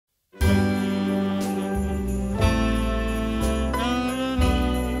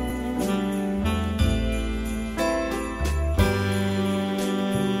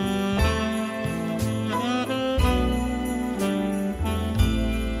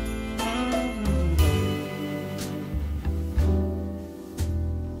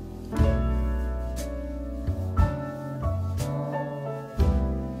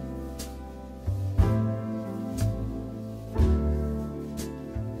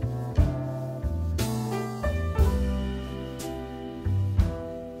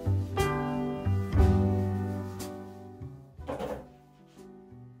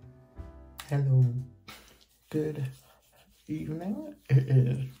Good evening. It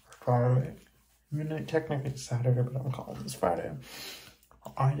is Friday midnight. Technically it's Saturday, but I'm calling this Friday.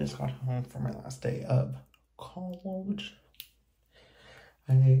 I just got home for my last day of college.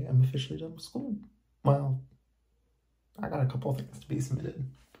 I am officially done with school. Well, I got a couple of things to be submitted,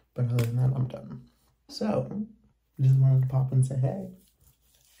 but other than that, I'm done. So, just wanted to pop and say, hey,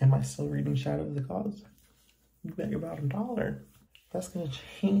 am I still reading Shadow of the Gods? You bet your bottom dollar. That's going to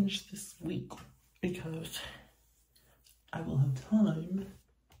change this week because I will have time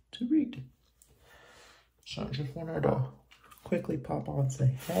to read. So I just wanted to quickly pop on and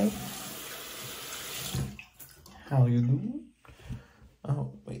say, hey, how you doing?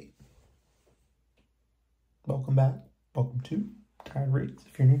 Oh, wait. Welcome back. Welcome to Tired Reads.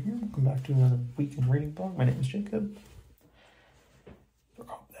 If you're new here, welcome back to another weekend reading blog. My name is Jacob.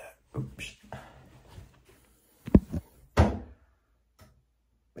 Forgot that. Oops.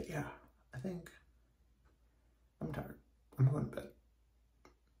 But yeah, I think I'm tired. I'm going to bed.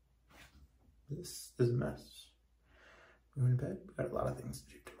 This is a mess. We're going to bed. We got a lot of things to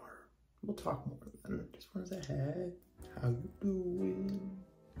do tomorrow. We'll talk more then. Just want to say, hey, how you doing?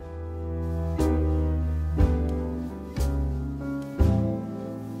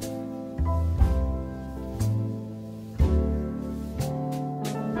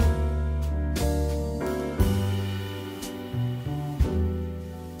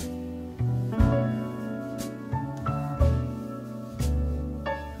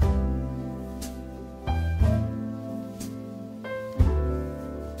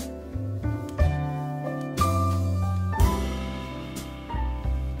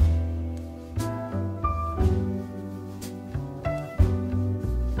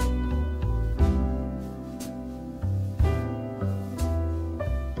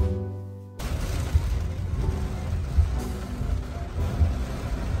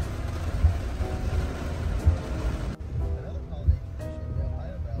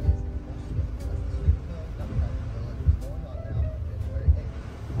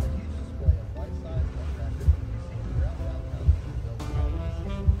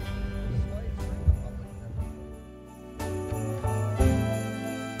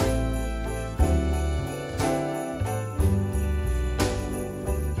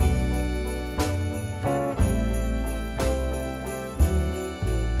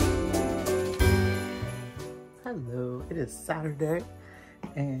 Hello, it is Saturday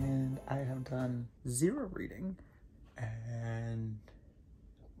and I have done 0 reading,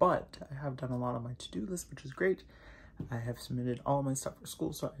 but I have done a lot of my to-do list, which is great. I have submitted all my stuff for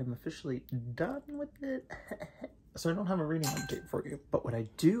school, so I am officially done with it. So I don't have a reading update for you, but what I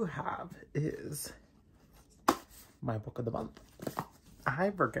do have is my book of the month.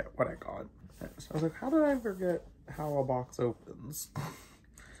 I forget what I got. So I was like, how did I forget how a box opens?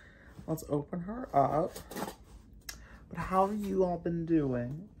 Let's open her up. But how have you all been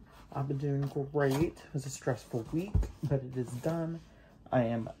doing? I've been doing great. It was a stressful week, but it is done.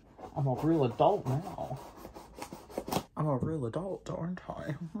 I'm a real adult now. I'm a real adult, aren't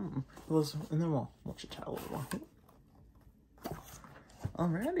I? And then we'll chat a little while.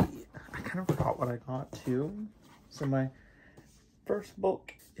 Alrighty. I kind of forgot what I got too. So my first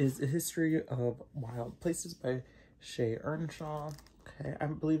book is A History of Wild Places by Shea Ernshaw. Okay, I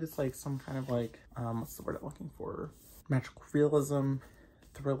believe it's like some kind of like, what's the word I'm looking for? Magical realism,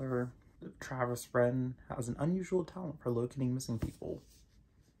 thriller. Travis Wren has an unusual talent for locating missing people.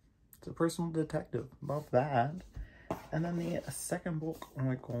 It's a personal detective. Love that. And then the second book on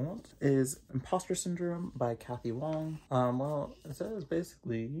my got is Imposter Syndrome by Wang. Well, it says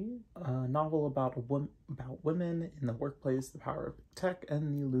basically a novel about women in the workplace, the power of tech,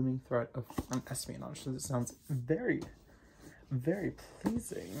 and the looming threat of espionage. So this sounds very, very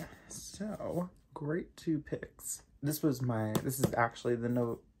pleasing. So great 2 picks. This is actually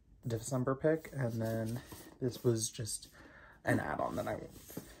the December pick, and then this was just an add-on that I've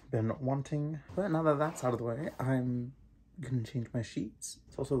been wanting. But now that that's out of the way, I'm gonna change my sheets.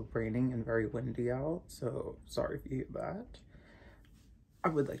 It's also raining and very windy out, so sorry if you hear that. I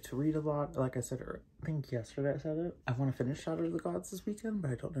would like to read a lot. Like I said, I think yesterday I said it. I want to finish Shadow of the Gods this weekend,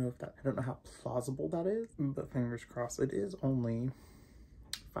 but I don't know how plausible that is. But fingers crossed. It is only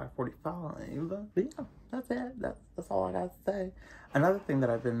 5:45. But yeah, that's it. That's all I got to say. Another thing that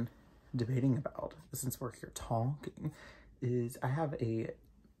I've been debating about, since we're here talking, is I have a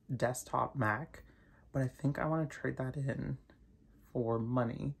desktop Mac, but I think I want to trade that in for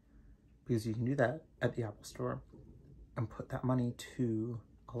money, because you can do that at the Apple Store, and put that money to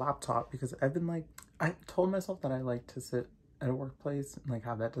a laptop, because I've been like, I told myself that I like to sit at a workplace and like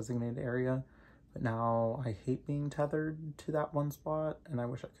have that designated area, but now I hate being tethered to that one spot and I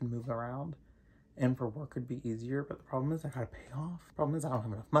wish I could move around. and for work it'd be easier, but the problem is I gotta pay off. The problem is I don't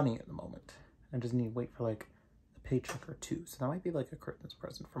have enough money at the moment. I just need to wait for like a paycheck or two. So that might be like a Christmas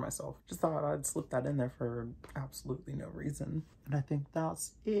present for myself. Just thought I'd slip that in there for absolutely no reason. And I think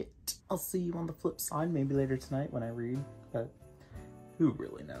that's it. I'll see you on the flip side, maybe later tonight when I read, but who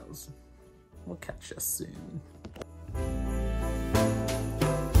really knows? We'll catch you soon.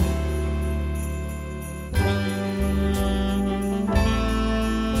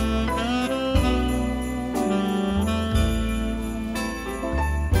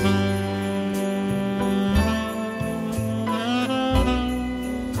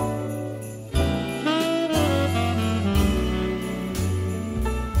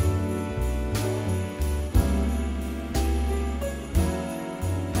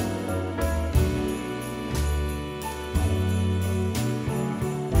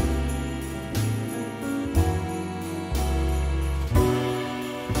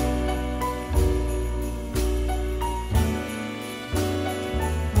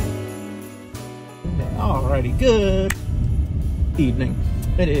 Alrighty, good evening.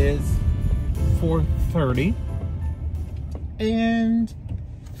 It is 4:30 and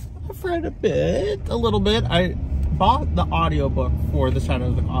I've read a little bit. I bought the audiobook for The Shadow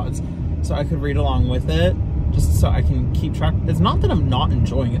of the Gods so I could read along with it, just so I can keep track. It's not that I'm not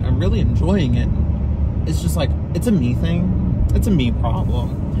enjoying it. I'm really enjoying it. It's just like, it's a me thing. It's a me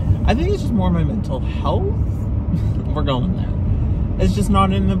problem. I think it's just more my mental health. We're going there. It's just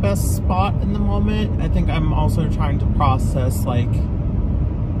not in the best spot in the moment. I think I'm also trying to process like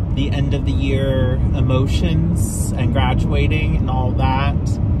the end of the year emotions and graduating and all that.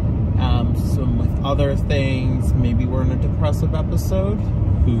 So with other things, maybe we're in a depressive episode.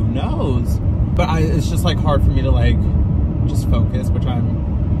 Who knows? But it's just like hard for me to like just focus, which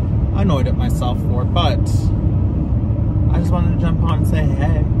I'm annoyed at myself for. But I just wanted to jump on and say,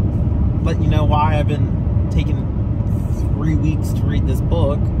 hey, let you know why I've been taking 3 weeks to read this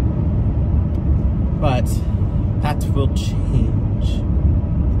book, but that will change.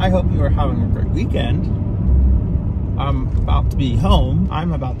 I hope you are having a great weekend. I'm about to be home,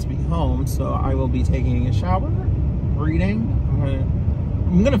 so I will be taking a shower, reading.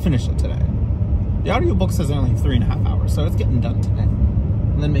 I'm gonna finish it today. The audiobook says only 3.5 hours, so it's getting done today.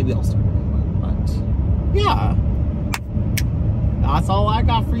 And then maybe I'll start reading one, but yeah. That's all I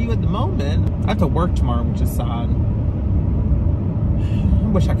got for you at the moment. I have to work tomorrow, which is sad.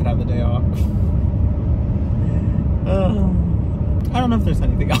 I wish I could have the day off. I don't know if there's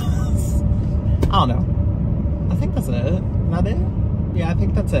anything else. I don't know. I think that's it. Is that it? Yeah, I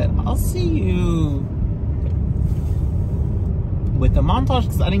think that's it. I'll see you with the montage,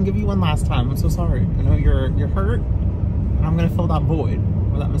 because I didn't give you one last time. I'm so sorry. I know you're hurt, and I'm gonna fill that void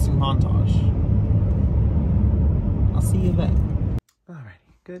with that missing montage. I'll see you then.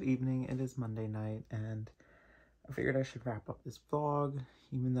 Alrighty. Good evening. It is Monday night, and I figured I should wrap up this vlog,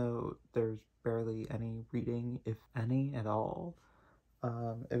 even though there's barely any reading, if any at all.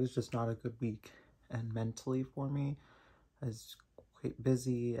 It was just not a good week, and mentally for me, I was quite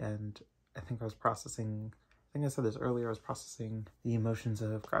busy, and I think I was processing, I think I said this earlier, I was processing the emotions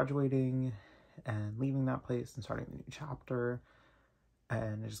of graduating and leaving that place and starting a new chapter,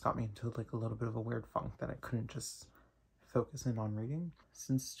 and it just got me into like a little bit of a weird funk that I couldn't just focus in on reading.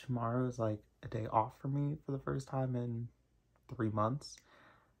 Since tomorrow is like a day off for me for the first time in 3 months,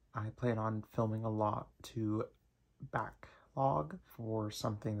 I plan on filming a lot to backlog for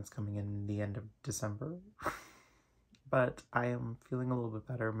something that's coming in the end of December. But I am feeling a little bit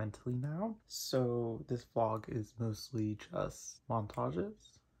better mentally now, so this vlog is mostly just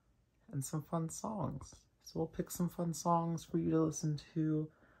montages and some fun songs. So we'll pick some fun songs for you to listen to.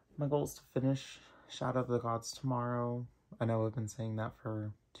 My goal is to finish Shadow of the Gods tomorrow. I know I've been saying that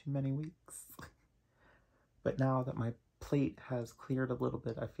for too many weeks. But now that my plate has cleared a little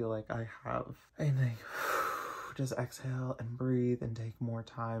bit, I feel like I have, I think, just exhale and breathe and take more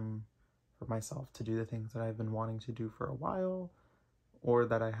time for myself to do the things that I've been wanting to do for a while, or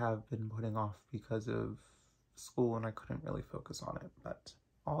that I have been putting off because of school and I couldn't really focus on it. But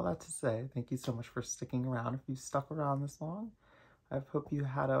all that to say, thank you so much for sticking around. If you stuck around this long, I hope you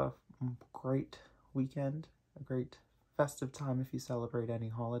had a great weekend, a great festive time if you celebrate any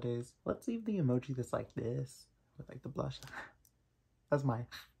holidays. Let's leave the emoji that's like this, with like the blush. That's my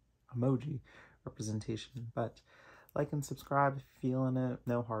emoji representation. But like and subscribe if you're feeling it.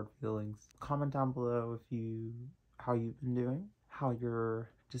 No hard feelings. Comment down below how you've been doing, how your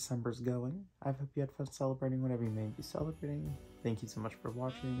December's going. I hope you had fun celebrating whatever you may be celebrating. Thank you so much for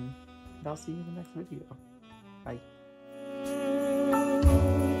watching, and I'll see you in the next video. Bye.